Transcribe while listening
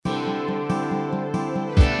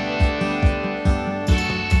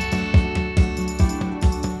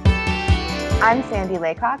I'm Sandy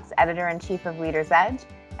Laycox, Editor-in-Chief of Leader's Edge,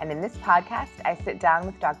 and in this podcast, I sit down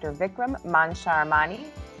with Dr. Vikram Mansharamani,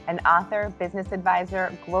 an author, business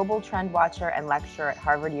advisor, global trend watcher, and lecturer at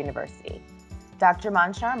Harvard University. Dr.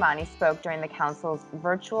 Mansharamani spoke during the Council's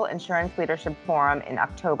Virtual Insurance Leadership Forum in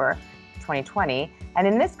October 2020, and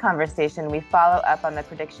in this conversation, we follow up on the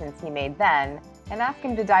predictions he made then and ask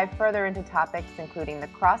him to dive further into topics including the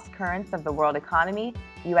cross currents of the world economy,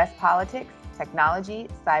 U.S. politics, technology,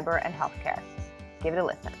 cyber, and healthcare. Give it a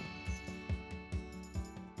listen.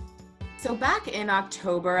 So back in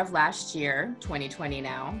October of last year, 2020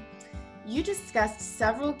 now, you discussed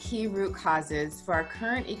several key root causes for our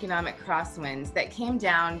current economic crosswinds that came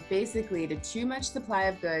down basically to too much supply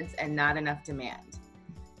of goods and not enough demand.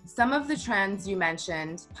 Some of the trends you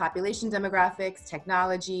mentioned, population demographics,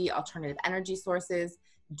 technology, alternative energy sources,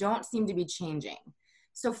 don't seem to be changing.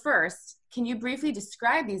 So first, can you briefly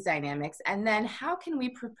describe these dynamics, and then how can we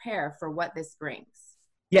prepare for what this brings?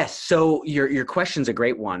 Yes, so your question's a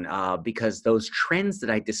great one because those trends that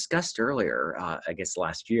I discussed earlier, I guess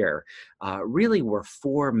last year, really were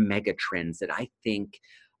four mega trends that I think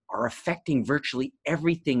are affecting virtually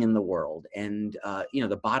everything in the world. And,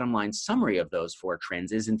 the bottom line summary of those four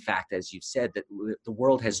trends is, in fact, as you've said, that the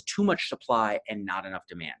world has too much supply and not enough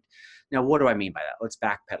demand. Now, what do I mean by that? Let's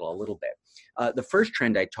backpedal a little bit. The first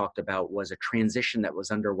trend I talked about was a transition that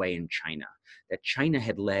was underway in China, that China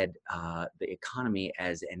had led the economy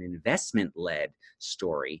as an investment-led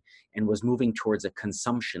story and was moving towards a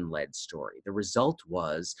consumption-led story. The result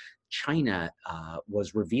was China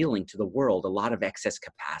was revealing to the world a lot of excess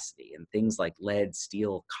capacity in things like lead,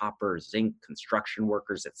 steel, copper, zinc, construction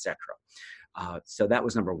workers, etc. So that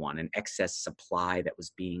was number one, an excess supply that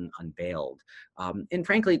was being unveiled. And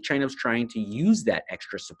frankly, China was trying to use that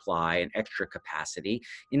extra supply and extra capacity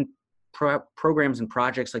in programs and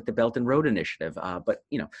projects like the Belt and Road Initiative. But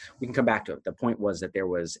we can come back to it. The point was that there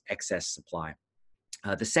was excess supply.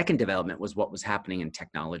 The second development was what was happening in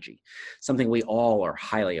technology, something we all are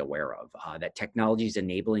highly aware of, that technology is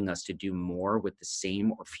enabling us to do more with the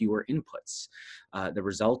same or fewer inputs. The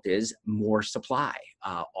result is more supply,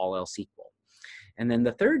 all else equal. And then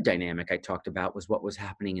the third dynamic I talked about was what was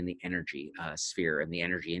happening in the energy sphere and the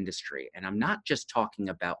energy industry. And I'm not just talking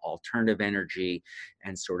about alternative energy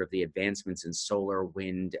and sort of the advancements in solar,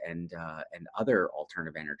 wind, and other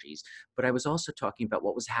alternative energies, but I was also talking about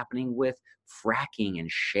what was happening with fracking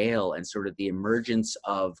and shale and sort of the emergence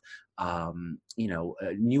of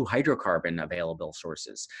new hydrocarbon available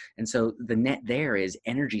sources. And so the net there is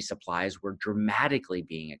energy supplies were dramatically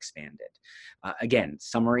being expanded. Again,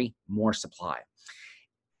 summary, more supply.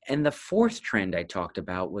 And the fourth trend I talked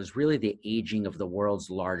about was really the aging of the world's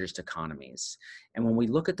largest economies. And when we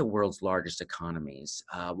look at the world's largest economies,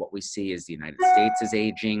 what we see is the United States is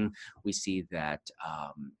aging. We see that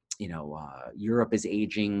Europe is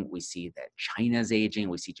aging. We see that China's aging.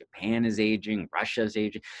 We see Japan is aging. Russia's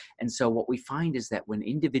aging. And so what we find is that when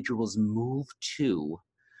individuals move to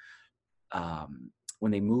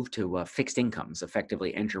fixed incomes,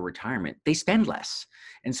 effectively enter retirement, they spend less.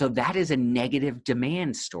 And so that is a negative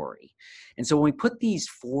demand story. And so when we put these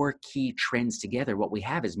four key trends together, what we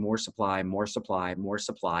have is more supply, more supply, more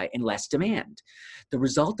supply, and less demand. The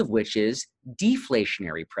result of which is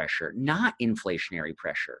deflationary pressure, not inflationary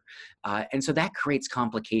pressure. And so that creates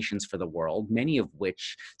complications for the world, many of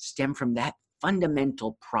which stem from that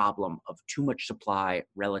fundamental problem of too much supply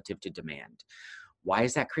relative to demand. Why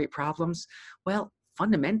does that create problems? Well,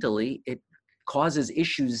 fundamentally, it causes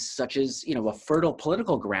issues such as, a fertile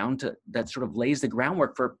political ground that sort of lays the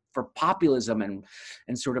groundwork for populism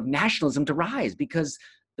and sort of nationalism to rise, because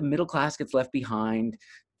the middle class gets left behind,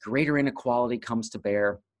 greater inequality comes to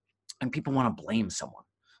bear, and people want to blame someone.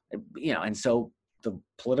 And so the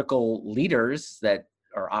political leaders that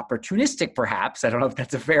are opportunistic, perhaps, I don't know if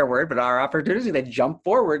that's a fair word, but are opportunistic, they jump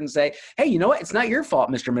forward and say, hey, you know what? It's not your fault,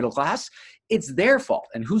 Mr. Middle Class. It's their fault.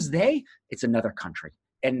 And who's they? It's another country.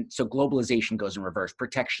 And so globalization goes in reverse.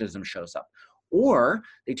 Protectionism shows up. Or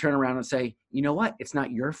they turn around and say, you know what? It's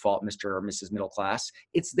not your fault, Mr. or Mrs. Middle Class.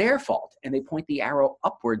 It's their fault. And they point the arrow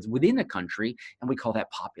upwards within a country, and we call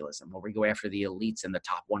that populism, where we go after the elites and the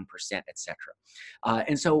top 1%, et cetera.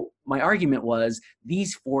 And so my argument was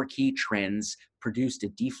these four key trends produced a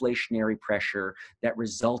deflationary pressure that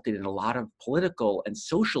resulted in a lot of political and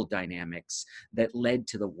social dynamics that led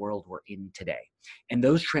to the world we're in today. And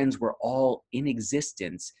those trends were all in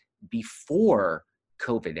existence before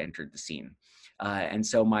COVID entered the scene. And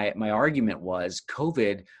so my argument was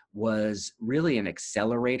COVID was really an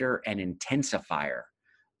accelerator and intensifier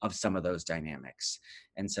of some of those dynamics.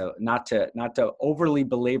 And so not to overly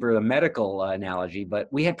belabor the medical analogy, but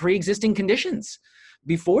we had pre-existing conditions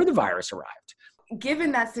before the virus arrived.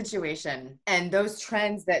 Given that situation and those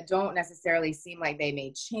trends that don't necessarily seem like they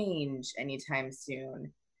may change anytime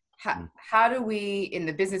soon, how do we, in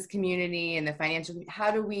the business community and the financial,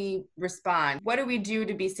 how do we respond? What do we do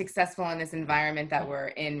to be successful in this environment that we're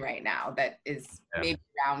in right now that is maybe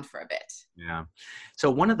around for a bit? Yeah.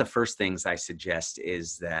 So one of the first things I suggest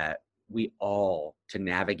is that we all, to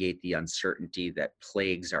navigate the uncertainty that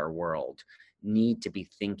plagues our world, need to be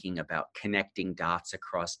thinking about connecting dots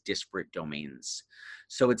across disparate domains.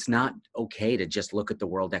 So it's not okay to just look at the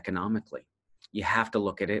world economically. You have to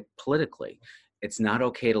look at it politically. It's not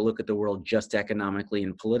okay to look at the world just economically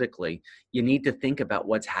and politically. You need to think about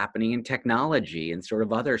what's happening in technology and sort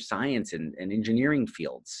of other science and engineering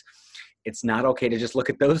fields. It's not okay to just look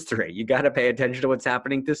at those three. You got to pay attention to what's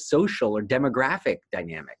happening to social or demographic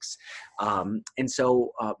dynamics. And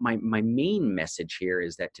so my main message here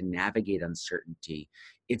is that to navigate uncertainty,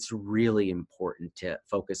 it's really important to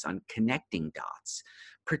focus on connecting dots,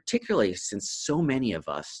 particularly since so many of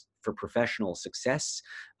us for professional success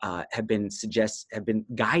have been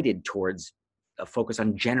guided towards a focus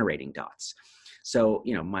on generating dots. So,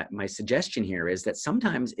 my suggestion here is that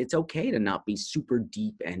sometimes it's okay to not be super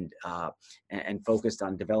deep and focused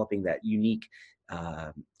on developing that unique,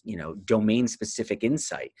 domain-specific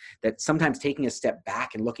insight. That sometimes taking a step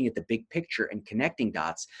back and looking at the big picture and connecting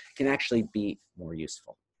dots can actually be more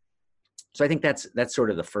useful. So I think that's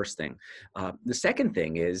sort of the first thing. The second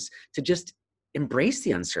thing is to just embrace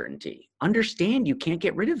the uncertainty. Understand you can't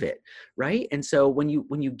get rid of it, right? And so when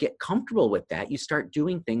you get comfortable with that, you start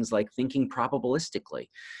doing things like thinking probabilistically.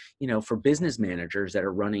 For business managers that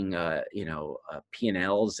are running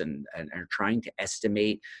P&Ls and are trying to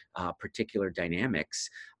estimate particular dynamics,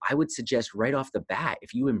 I would suggest right off the bat,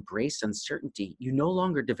 if you embrace uncertainty, you no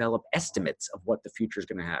longer develop estimates of what the future is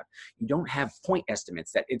going to have. You don't have point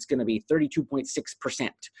estimates that it's going to be 32.6%,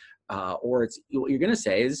 or what you're going to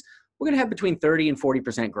say is, we're going to have between 30 and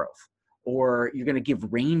 40% growth, or you're going to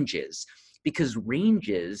give ranges, because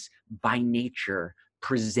ranges by nature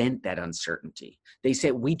present that uncertainty. They say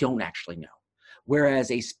we don't actually know. Whereas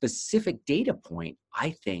a specific data point, I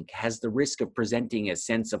think, has the risk of presenting a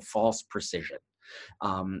sense of false precision.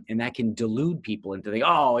 And that can delude people into thinking,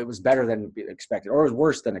 oh, it was better than expected, or it was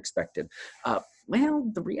worse than expected. Well,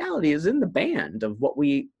 the reality is in the band of what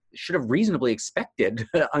we should have reasonably expected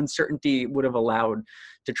uncertainty would have allowed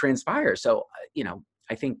to transpire. So,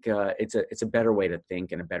 I think it's a better way to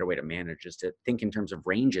think, and a better way to manage is to think in terms of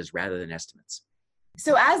ranges rather than estimates.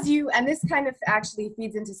 So and this kind of actually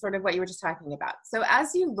feeds into sort of what you were just talking about. So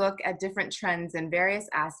as you look at different trends in various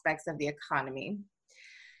aspects of the economy,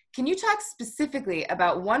 can you talk specifically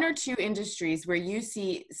about one or two industries where you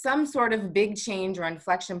see some sort of big change or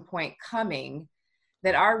inflection point coming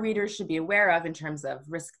that our readers should be aware of in terms of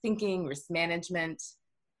risk thinking, risk management?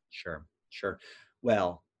 Sure.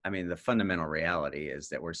 Well, the fundamental reality is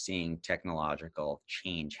that we're seeing technological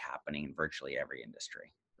change happening in virtually every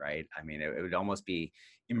industry, right? It would almost be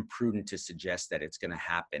imprudent to suggest that it's going to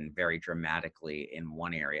happen very dramatically in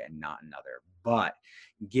one area and not another. But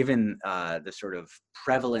given the sort of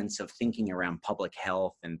prevalence of thinking around public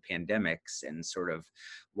health and pandemics and sort of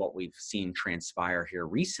what we've seen transpire here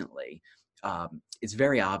recently, it's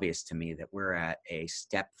very obvious to me that we're at a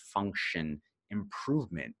step function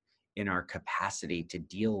improvement in our capacity to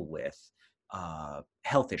deal with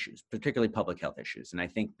health issues, particularly public health issues. And I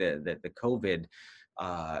think the COVID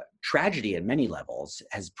tragedy at many levels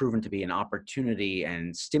has proven to be an opportunity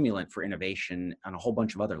and stimulant for innovation on a whole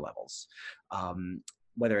bunch of other levels.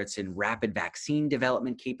 Whether it's in rapid vaccine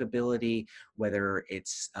development capability, whether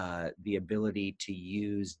it's the ability to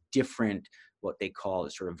use different, what they call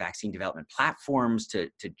sort of vaccine development platforms to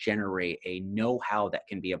generate a know-how that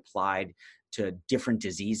can be applied to different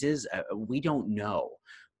diseases. We don't know,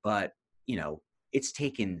 but it's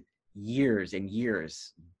taken years and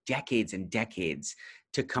years, decades and decades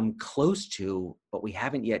to come close to, but we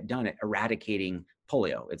haven't yet done it, eradicating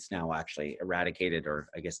polio. It's now actually eradicated, or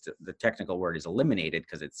I guess the technical word is eliminated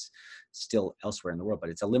because it's still elsewhere in the world, but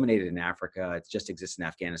it's eliminated in Africa. It just exists in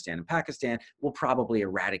Afghanistan and Pakistan. We'll probably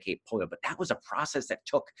eradicate polio, but that was a process that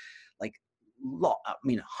took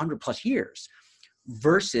 100 plus years,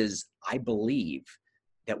 versus I believe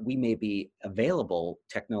that we may be available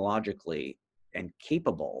technologically and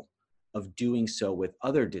capable of doing so with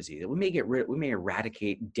other diseases. We may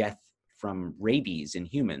eradicate death from rabies in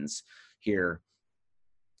humans here.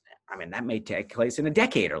 That may take place in a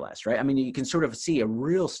decade or less, right? You can sort of see a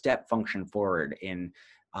real step function forward in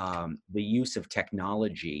the use of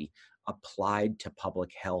technology applied to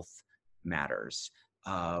public health matters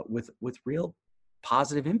with real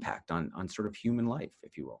positive impact on sort of human life,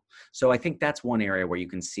 if you will. So I think that's one area where you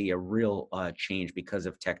can see a real change because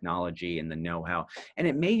of technology and the know-how. And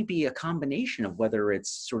it may be a combination of whether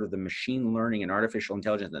it's sort of the machine learning and artificial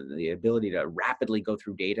intelligence, and the ability to rapidly go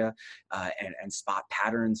through data and spot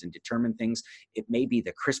patterns and determine things. It may be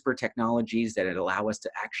the CRISPR technologies that allow us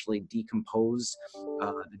to actually decompose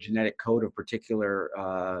the genetic code of particular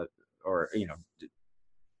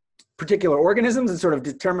particular organisms and sort of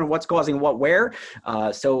determine what's causing what where.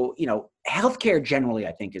 So, healthcare generally,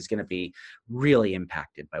 I think, is going to be really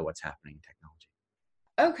impacted by what's happening in technology.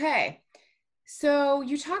 Okay. So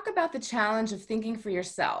you talk about the challenge of thinking for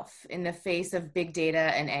yourself in the face of big data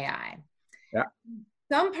and AI. Yeah.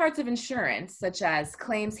 Some parts of insurance, such as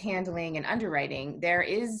claims handling and underwriting, there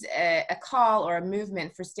is a call or a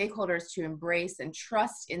movement for stakeholders to embrace and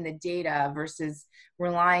trust in the data versus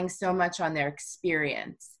relying so much on their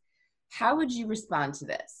experience. How would you respond to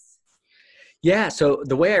this? Yeah, so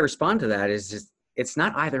the way I respond to that is just, it's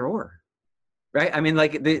not either or, right? I mean,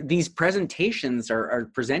 like these presentations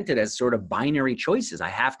are presented as sort of binary choices. I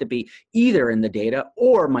have to be either in the data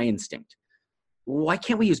or my instinct. Why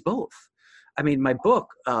can't we use both? I mean, my book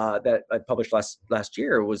that I published last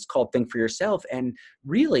year was called Think for Yourself. And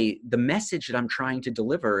really the message that I'm trying to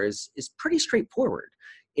deliver is pretty straightforward.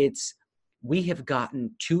 It's, we have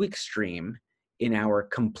gotten too extreme in our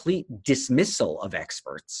complete dismissal of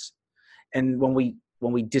experts. And when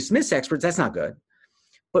we dismiss experts, that's not good.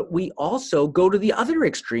 But we also go to the other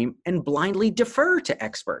extreme and blindly defer to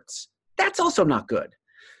experts. That's also not good.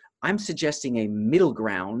 I'm suggesting a middle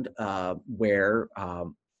ground where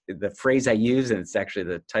the phrase I use, and it's actually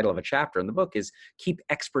the title of a chapter in the book, is keep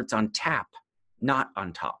experts on tap, not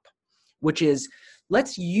on top, which is,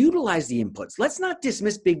 let's utilize the inputs. Let's not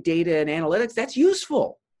dismiss big data and analytics. That's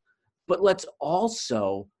useful. But let's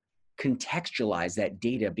also contextualize that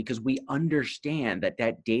data, because we understand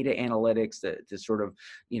that data analytics, the sort of,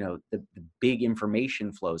 the big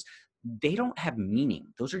information flows, they don't have meaning.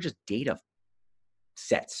 Those are just data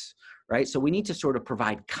sets, right? So we need to sort of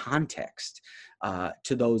provide context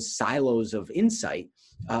to those silos of insight,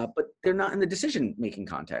 but they're not in the decision-making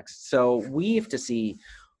context. So we have to see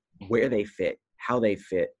where they fit, how they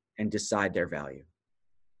fit, and decide their value.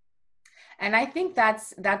 And I think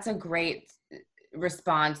that's a great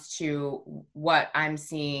response to what I'm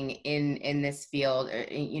seeing in this field,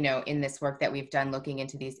 in this work that we've done looking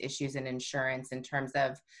into these issues in insurance, in terms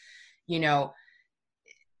of,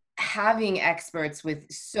 having experts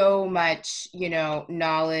with so much,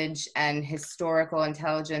 knowledge and historical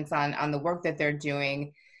intelligence on the work that they're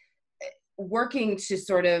doing, working to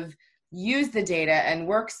sort of use the data and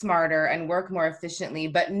work smarter and work more efficiently,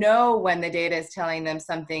 but know when the data is telling them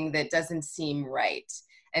something that doesn't seem right,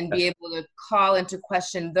 and be able to call into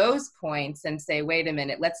question those points and say, wait a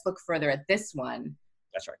minute, let's look further at this one.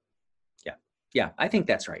 That's right. Yeah. Yeah, I think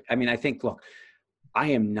that's right. I mean, I think, look, I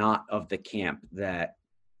am not of the camp that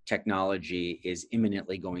technology is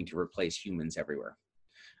imminently going to replace humans everywhere.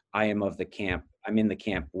 I'm in the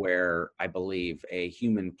camp where I believe a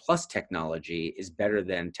human plus technology is better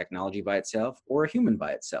than technology by itself or a human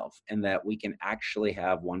by itself, and that we can actually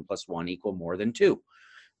have 1 + 1 = more than 2.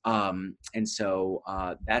 And so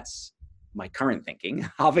that's my current thinking.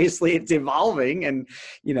 Obviously it's evolving, and,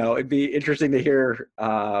 it'd be interesting to hear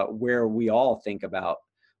where we all think about,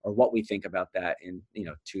 or what we think about that in,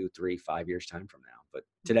 2, 3, 5 years time from now. But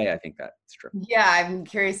today I think that's true. Yeah, I'm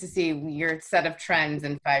curious to see your set of trends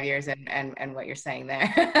in 5 years and what you're saying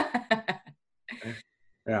there.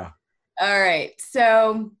 Yeah. All right.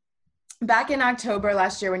 So back in October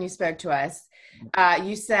last year when you spoke to us,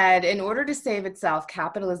 you said, in order to save itself,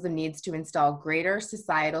 capitalism needs to install greater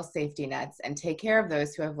societal safety nets and take care of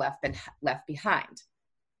those who have left behind.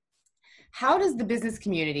 How does the business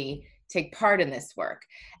community take part in this work?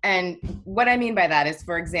 And what I mean by that is,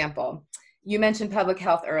 for example, you mentioned public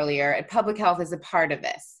health earlier, and public health is a part of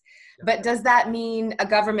this. But does that mean a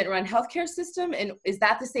government-run healthcare system? And is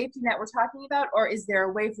that the safety net we're talking about? Or is there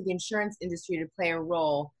a way for the insurance industry to play a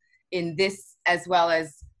role in this, as well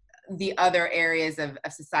as the other areas of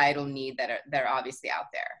societal need that are obviously out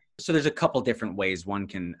there? So there's a couple different ways one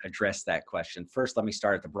can address that question. First, let me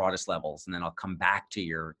start at the broadest levels, and then I'll come back to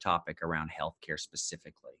your topic around healthcare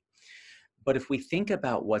specifically. But if we think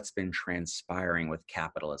about what's been transpiring with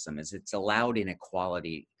capitalism, is it's allowed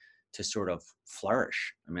inequality to sort of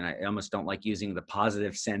flourish. I mean, I almost don't like using the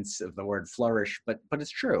positive sense of the word flourish, but it's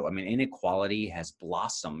true. I mean, inequality has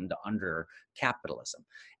blossomed under capitalism.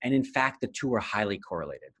 And in fact, the two are highly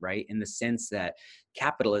correlated, right? In the sense that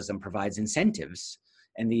capitalism provides incentives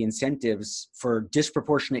And the incentives for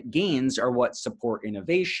disproportionate gains are what support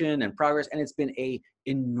innovation and progress. And it's been a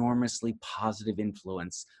enormously positive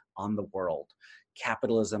influence on the world.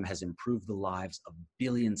 Capitalism has improved the lives of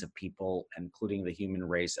billions of people, including the human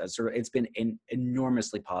race. It's been an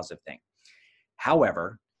enormously positive thing.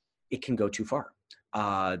 However, it can go too far.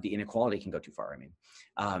 The inequality can go too far. I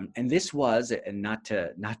mean, and this was, and not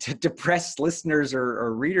to depress listeners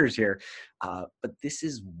or readers here, but this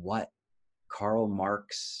is what Karl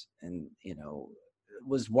Marx and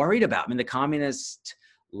was worried about. I mean, the communist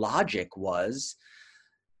logic was,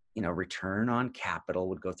 return on capital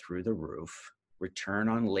would go through the roof, return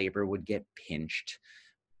on labor would get pinched,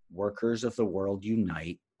 workers of the world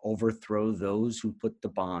unite, overthrow those who put the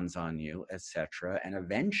bonds on you, etc. And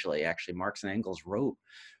eventually, actually, Marx and Engels wrote,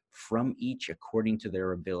 from each according to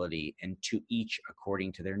their ability and to each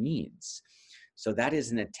according to their needs. So that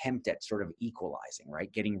is an attempt at sort of equalizing,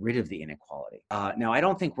 right? Getting rid of the inequality. Now, I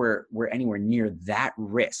don't think we're anywhere near that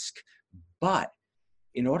risk, but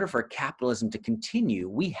in order for capitalism to continue,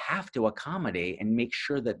 we have to accommodate and make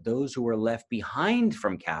sure that those who are left behind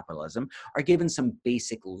from capitalism are given some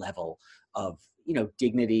basic level of,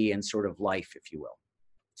 dignity and sort of life, if you will.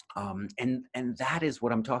 And that is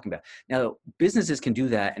what I'm talking about. Now, businesses can do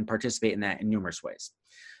that and participate in that in numerous ways.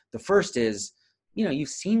 The first is, you've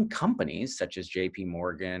seen companies such as JP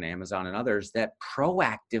Morgan, Amazon, and others that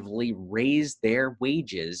proactively raise their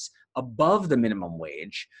wages above the minimum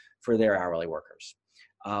wage for their hourly workers.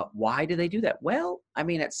 Why do they do that? Well, I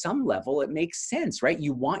mean, at some level, it makes sense, right?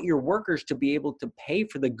 You want your workers to be able to pay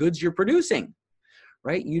for the goods you're producing,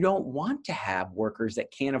 right? You don't want to have workers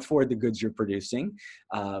that can't afford the goods you're producing,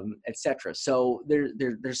 et cetera. So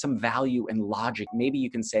there's some value and logic. Maybe you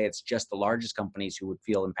can say it's just the largest companies who would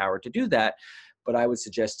feel empowered to do that. But I would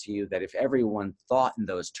suggest to you that if everyone thought in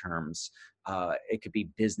those terms, it could be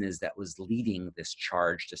business that was leading this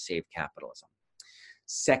charge to save capitalism.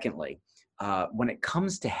 Secondly, when it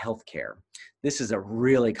comes to healthcare, this is a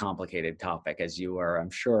really complicated topic, as you are, I'm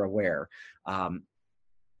sure, aware.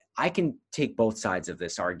 I can take both sides of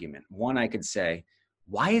this argument. One, I could say,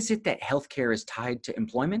 why is it that healthcare is tied to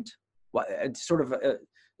employment? So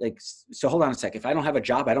hold on a sec. If I don't have a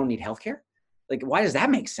job, I don't need healthcare? Like, why does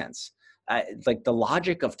that make sense? Like the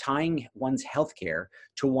logic of tying one's healthcare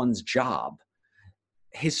to one's job,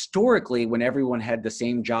 historically, when everyone had the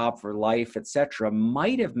same job for life, et cetera,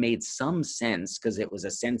 might have made some sense because it was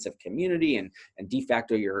a sense of community, and de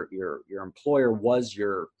facto your employer was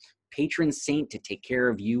your patron saint to take care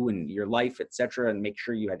of you and your life, et cetera, and make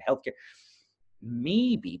sure you had healthcare.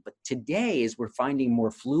 Maybe, but today, as we're finding more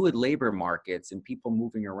fluid labor markets and people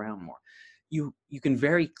moving around more, you can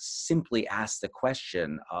very simply ask the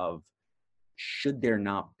question of, should there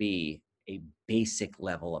not be a basic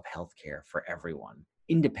level of healthcare for everyone,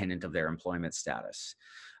 independent of their employment status?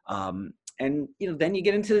 And then you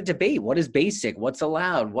get into the debate: what is basic, what's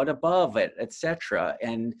allowed, what above it, et cetera.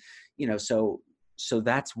 And so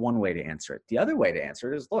that's one way to answer it. The other way to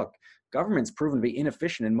answer it is, look, government's proven to be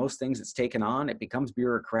inefficient in most things it's taken on. It becomes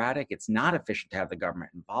bureaucratic. It's not efficient to have the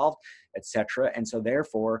government involved, et cetera. And so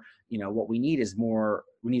therefore, what we need is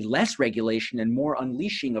we need less regulation and more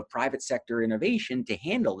unleashing of private sector innovation to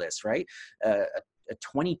handle this, right? A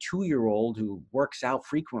 22-year-old who works out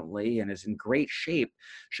frequently and is in great shape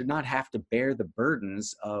should not have to bear the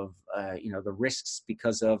burdens of, the risks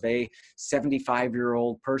because of a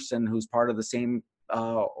 75-year-old person who's part of the same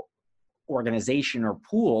organization or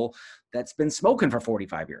pool that's been smoking for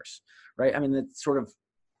 45 years, right? I mean, that's sort of,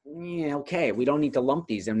 okay, we don't need to lump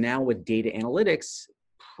these. And now with data analytics,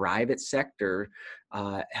 private sector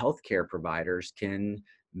healthcare providers can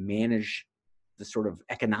manage the sort of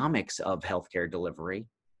economics of healthcare delivery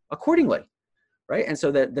accordingly, right? And so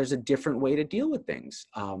that there's a different way to deal with things.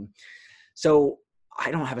 So I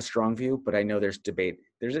don't have a strong view, but I know there's debate.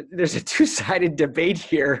 There's a two-sided debate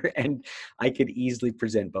here, and I could easily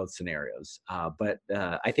present both scenarios. But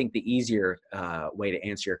I think the easier way to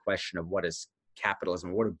answer your question of what is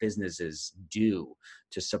capitalism, what do businesses do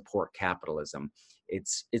to support capitalism,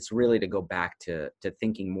 it's really to go back to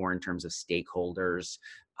thinking more in terms of stakeholders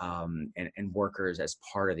and workers as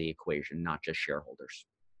part of the equation, not just shareholders.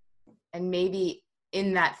 And maybe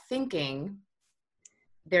in that thinking,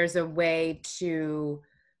 there's a way to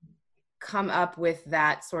come up with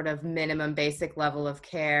that sort of minimum basic level of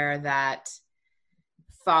care that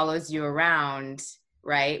follows you around,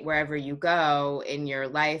 right, wherever you go in your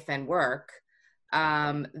life and work.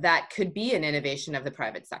 That could be an innovation of the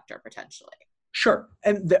private sector potentially. Sure.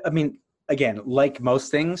 And I mean, again, like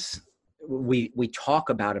most things, we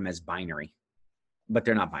talk about them as binary, but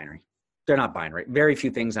they're not binary. They're not binary. Very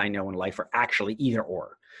few things I know in life are actually either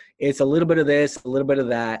or. It's a little bit of this, a little bit of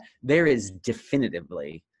that. There is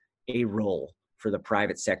definitively a role for the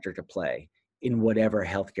private sector to play in whatever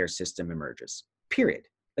healthcare system emerges, period.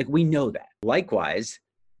 Like, we know that. Likewise,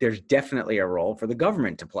 there's definitely a role for the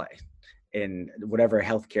government to play in whatever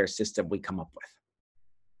healthcare system we come up with.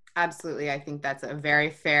 Absolutely. I think that's a very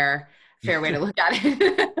fair way to look at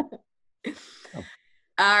it. Oh.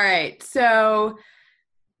 All right. So,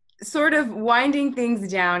 sort of winding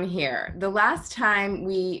things down here. The last time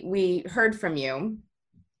we heard from you,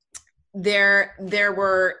 there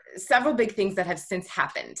were several big things that have since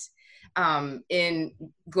happened in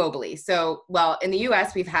globally. So, well, in the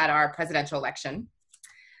US, we've had our presidential election.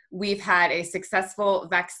 We've had a successful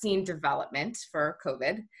vaccine development for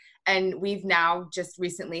COVID, and we've now just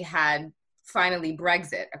recently had finally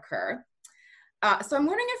Brexit occur. So I'm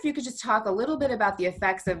wondering if you could just talk a little bit about the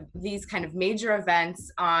effects of these kind of major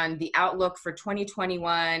events on the outlook for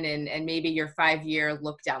 2021 and maybe your 5-year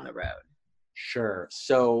look down the road. Sure.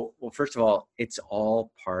 So, well, first of all, it's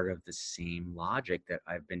all part of the same logic that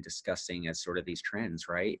I've been discussing as sort of these trends,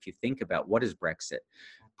 right? If you think about what is Brexit,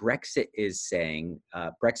 Brexit is saying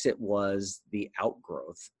Brexit was the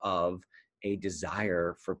outgrowth of a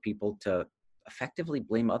desire for people to effectively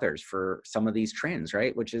blame others for some of these trends,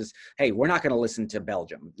 right? Which is, hey, we're not going to listen to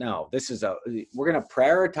Belgium. No, we're going to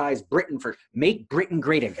prioritize Britain for make Britain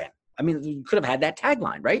great again. I mean, you could have had that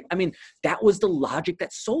tagline, right? I mean, that was the logic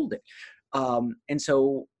that sold it. And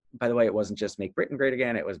so, by the way, it wasn't just make Britain great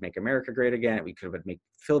again. It was make America great again. We could have make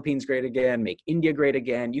Philippines great again, make India great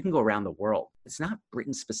again. You can go around the world. It's not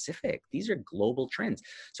Britain specific. These are global trends.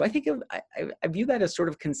 So I think I view that as sort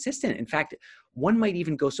of consistent. In fact, one might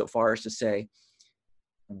even go so far as to say,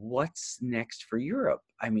 what's next for Europe?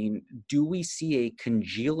 I mean, do we see a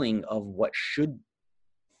congealing of what should,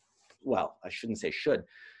 well, I shouldn't say should.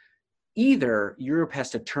 Either Europe has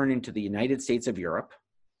to turn into the United States of Europe,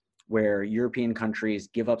 where European countries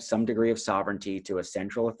give up some degree of sovereignty to a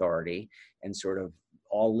central authority and sort of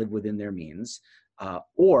all live within their means,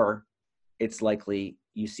 or it's likely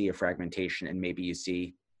you see a fragmentation and maybe you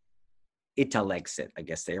see Italexit. I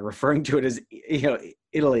guess they're referring to it as,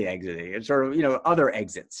 Italy exiting. It's sort of, other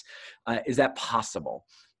exits. Is that possible?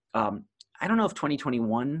 I don't know if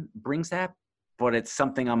 2021 brings that, but it's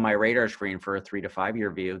something on my radar screen for a 3 to 5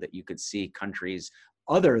 year view that you could see countries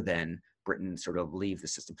other than Britain sort of leave the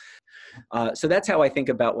system. So that's how I think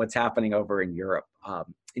about what's happening over in Europe.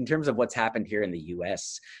 In terms of what's happened here in the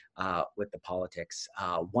US with the politics,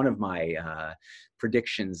 one of my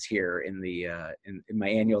predictions here in my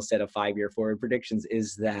annual set of 5-year forward predictions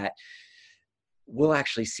is that we'll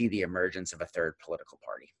actually see the emergence of a third political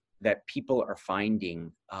party, that people are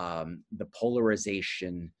finding the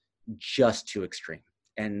polarization just too extreme.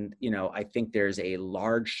 And, I think there's a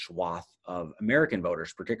large swath of American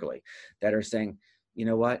voters, particularly, that are saying, you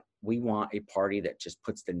know what, we want a party that just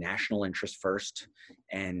puts the national interest first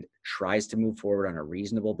and tries to move forward on a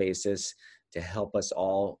reasonable basis to help us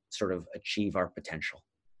all sort of achieve our potential.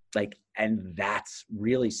 And that's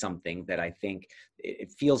really something that I think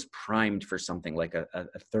it feels primed for something like a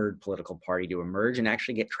third political party to emerge and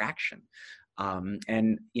actually get traction.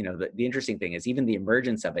 And the interesting thing is even the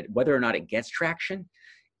emergence of it, whether or not it gets traction,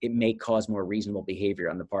 it may cause more reasonable behavior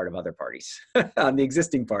on the part of other parties, on the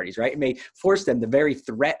existing parties, right? It may force them, the very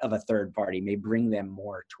threat of a third party may bring them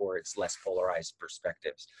more towards less polarized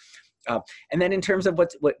perspectives. And then in terms of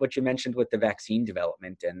what you mentioned with the vaccine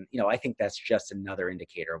development, and I think that's just another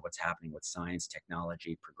indicator of what's happening with science,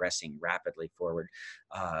 technology progressing rapidly forward.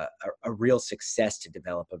 A real success to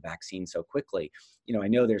develop a vaccine so quickly. I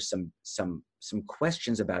know there's some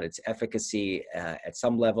questions about its efficacy at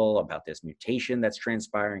some level, about this mutation that's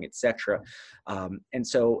transpiring, et cetera. And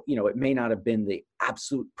so, it may not have been the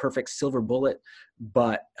absolute perfect silver bullet,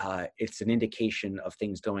 but it's an indication of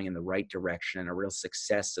things going in the right direction and a real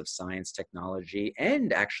success of science, technology,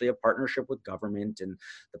 and actually a partnership with government and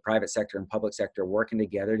the private sector and public sector working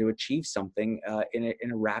together to achieve something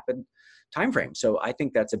in a rapid time frame. So I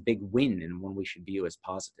think that's a big win and one we should view as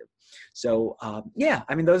positive. So yeah,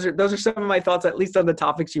 I mean, those are some of my thoughts, at least on the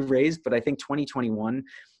topics you've raised. But I think 2021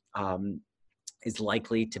 is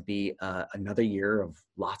likely to be another year of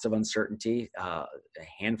lots of uncertainty, a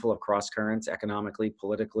handful of cross currents economically,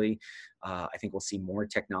 politically. I think we'll see more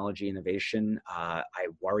technology innovation. I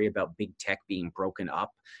worry about big tech being broken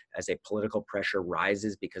up as a political pressure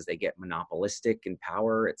rises because they get monopolistic in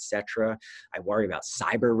power, et cetera. I worry about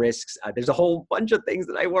cyber risks. There's a whole bunch of things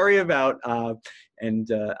that I worry about.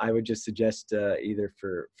 And I would just suggest either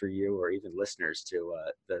for you or even listeners to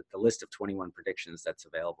the list of 21 predictions that's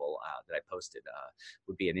available that I posted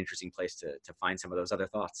would be an interesting place to find some of those other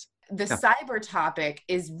thoughts. The Yeah. cyber topic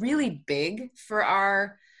is really big for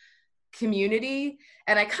our community.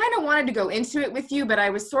 And I kind of wanted to go into it with you, but I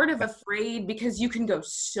was sort of afraid because you can go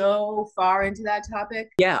so far into that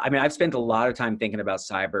topic. Yeah, I mean, I've spent a lot of time thinking about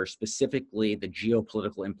cyber, specifically the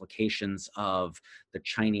geopolitical implications of the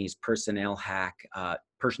Chinese personnel hack,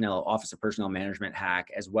 Office of Personnel Management hack,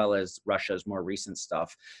 as well as Russia's more recent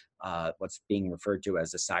stuff, what's being referred to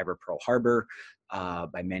as the cyber Pearl Harbor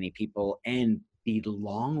by many people. And the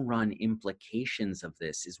long run implications of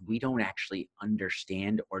this is we don't actually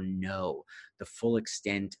understand or know the full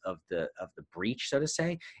extent of the breach, so to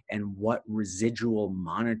say, and what residual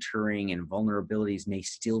monitoring and vulnerabilities may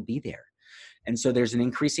still be there. And so there's an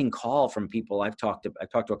increasing call from people. I've talked to a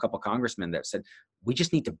couple of congressmen that said, we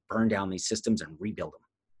just need to burn down these systems and rebuild them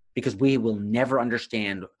because we will never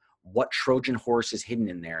understand what Trojan horse is hidden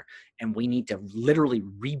in there. And we need to literally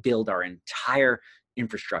rebuild our entire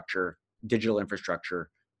infrastructure, digital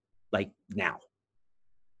infrastructure, like now.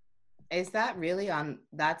 Is that really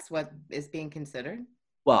that's what is being considered?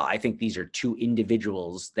 Well, I think these are two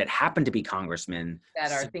individuals that happen to be congressmen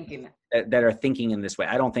that are thinking in this way.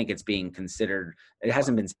 I don't think it's being considered. It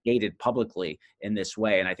hasn't been stated publicly in this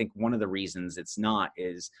way. And I think one of the reasons it's not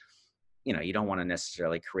is, you don't want to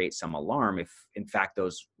necessarily create some alarm if in fact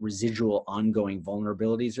those residual ongoing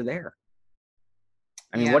vulnerabilities are there.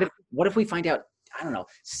 I mean, what if we find out, I don't know,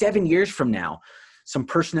 7 years from now, some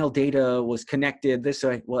personnel data was connected this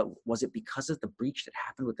way? What was it because of the breach that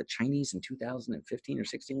happened with the Chinese in 2015 or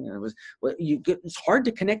 16? And it's hard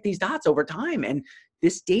to connect these dots over time. And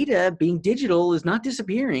this data being digital is not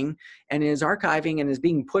disappearing and is archiving and is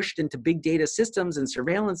being pushed into big data systems and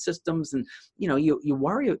surveillance systems. And, you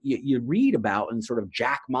worry, you read about and sort of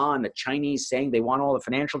Jack Ma and the Chinese saying they want all the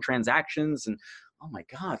financial transactions and, oh my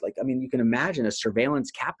God, you can imagine a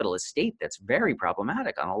surveillance capitalist state that's very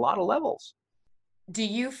problematic on a lot of levels. Do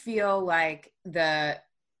you feel like the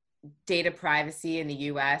data privacy in the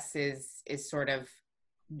US is sort of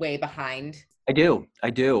way behind? I do.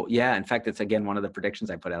 Yeah. In fact, it's again, one of the predictions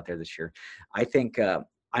I put out there this year. I think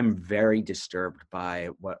I'm very disturbed by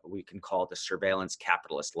what we can call the surveillance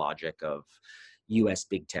capitalist logic of US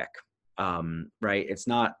big tech, right? It's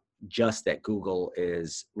not just that Google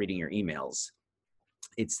is reading your emails.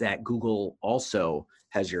 It's that Google also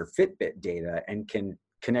has your Fitbit data and can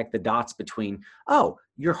connect the dots between, oh,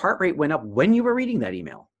 your heart rate went up when you were reading that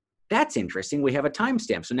email. That's interesting. We have a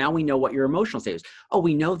timestamp. So now we know what your emotional state is. Oh,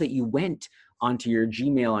 we know that you went onto your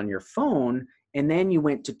Gmail on your phone and then you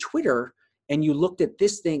went to Twitter and you looked at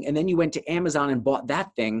this thing and then you went to Amazon and bought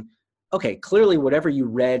that thing. Okay, clearly whatever you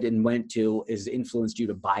read and went to is influenced you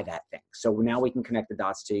to buy that thing. So now we can connect the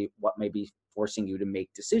dots to what may be forcing you to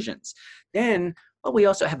make decisions. Then, we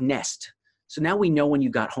also have Nest. So now we know when you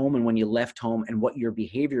got home and when you left home and what your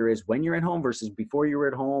behavior is when you're at home versus before you were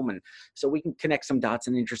at home. And so we can connect some dots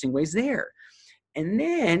in interesting ways there. And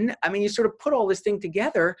then, you sort of put all this thing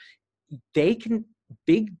together, big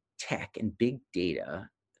tech and big data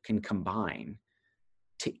can combine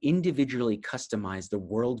to individually customize the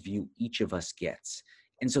worldview each of us gets.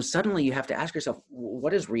 And so suddenly you have to ask yourself,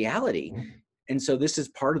 what is reality? And so this is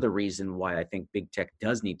part of the reason why I think big tech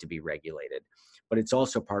does need to be regulated. But it's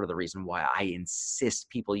also part of the reason why I insist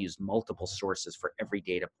people use multiple sources for every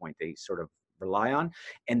data point they sort of rely on,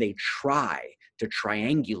 and they try to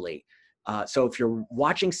triangulate. So if you're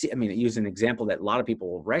watching, use an example that a lot of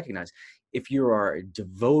people will recognize. If you are a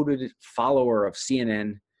devoted follower of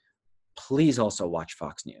CNN, please also watch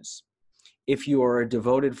Fox News. If you are a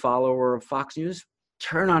devoted follower of Fox News,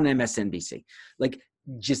 turn on MSNBC.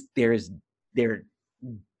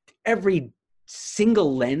 Every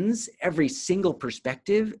single lens, every single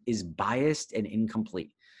perspective is biased and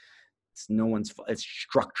incomplete. It's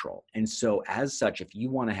structural. And so as such, if you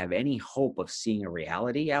want to have any hope of seeing a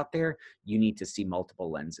reality out there, you need to see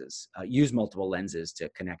multiple lenses, use multiple lenses to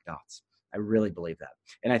connect dots. I really believe that.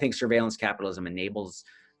 And I think surveillance capitalism enables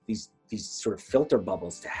these sort of filter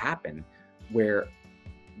bubbles to happen where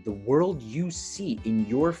the world you see in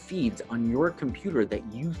your feeds on your computer that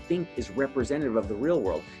you think is representative of the real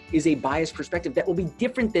world is a biased perspective that will be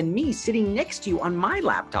different than me sitting next to you on my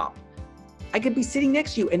laptop. I could be sitting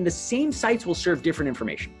next to you and the same sites will serve different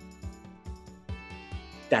information.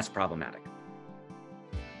 That's problematic.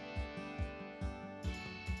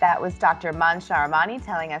 That was Dr. Mansha Armani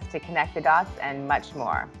telling us to connect the dots and much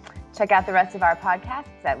more. Check out the rest of our podcasts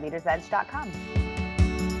at leadersedge.com.